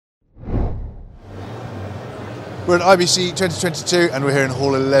We're at IBC 2022 and we're here in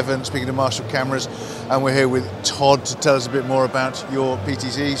Hall 11 speaking to Marshall Cameras, and we're here with Todd to tell us a bit more about your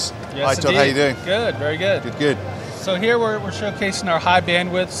PTZs. Yes, Hi Todd, how you doing? Good, very good. Good. So here we're showcasing our high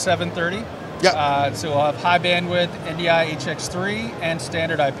bandwidth 730. Yeah. So we'll have high bandwidth NDI HX3 and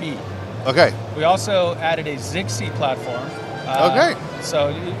standard IP. Okay. We also added a Zixi platform. Okay.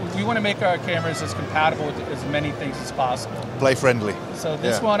 So we want to make our cameras as compatible with as many things as possible. Play friendly. So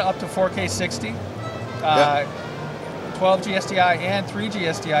this one up to 4K60. 12 GSDI and 3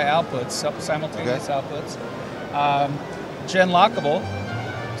 GSDI outputs, simultaneous outputs. Gen lockable,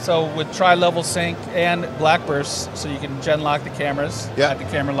 so with tri-level sync and black bursts, so you can gen lock the cameras at the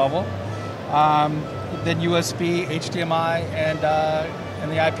camera level. Then USB, HDMI, and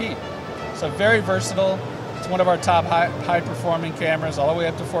the IP. So very versatile. It's one of our top high-performing cameras, all the way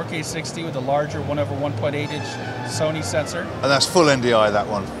up to 4K60 with a larger 1/1.8-inch Sony sensor. And that's full NDI, that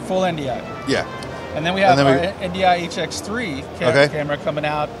one? Full NDI. Yeah. And then we have our NDI HX3 camera coming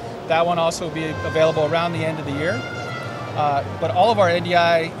out. That one also will be available around the end of the year. But all of our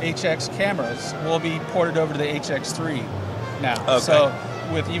NDI HX cameras will be ported over to the HX3 now. Okay. So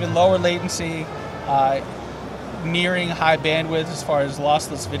with even lower latency, nearing high bandwidth as far as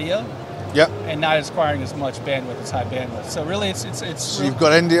lossless video. Yep. And not requiring as much bandwidth as high bandwidth. So really, it's. So you've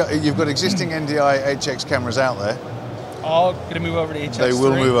got existing NDI HX cameras out there. All going to move over to HX3. They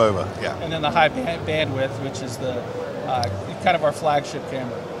will move over, yeah. And then the high bandwidth, which is the kind of our flagship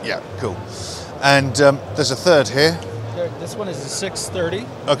camera. Yeah, cool. And there's a third here. This one is a 630.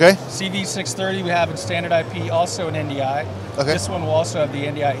 Okay. CV730 we have in standard IP, also in NDI. Okay. This one will also have the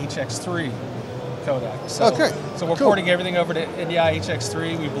NDI HX3 codec. So, okay. So we're porting everything over to NDI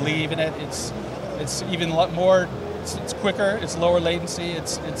HX3. We believe in it. It's even more. It's quicker. It's lower latency.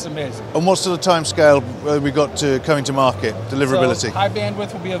 It's amazing. And what sort of time scale we got to coming to market? Deliverability. So high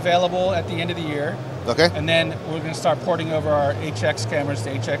bandwidth will be available at the end of the year. Okay. And then we're going to start porting over our HX cameras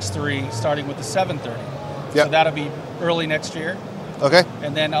to HX3, starting with the 730. Yep. So that'll be early next year. Okay.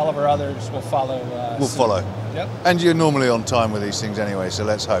 And then all of our others will follow. Follow. Yep. And you're normally on time with these things anyway, so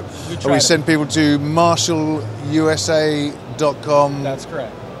let's hope. We send people to marshallusa.com. That's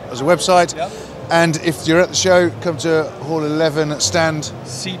correct. As a website. Yep. And if you're at the show, come to Hall 11 stand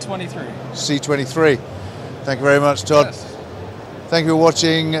C23. C23. Thank you very much, Todd. Yes. Thank you for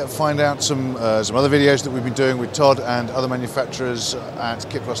watching. Find out some other videos that we've been doing with Todd and other manufacturers at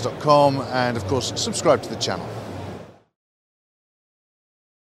kitplus.com, and of course subscribe to the channel.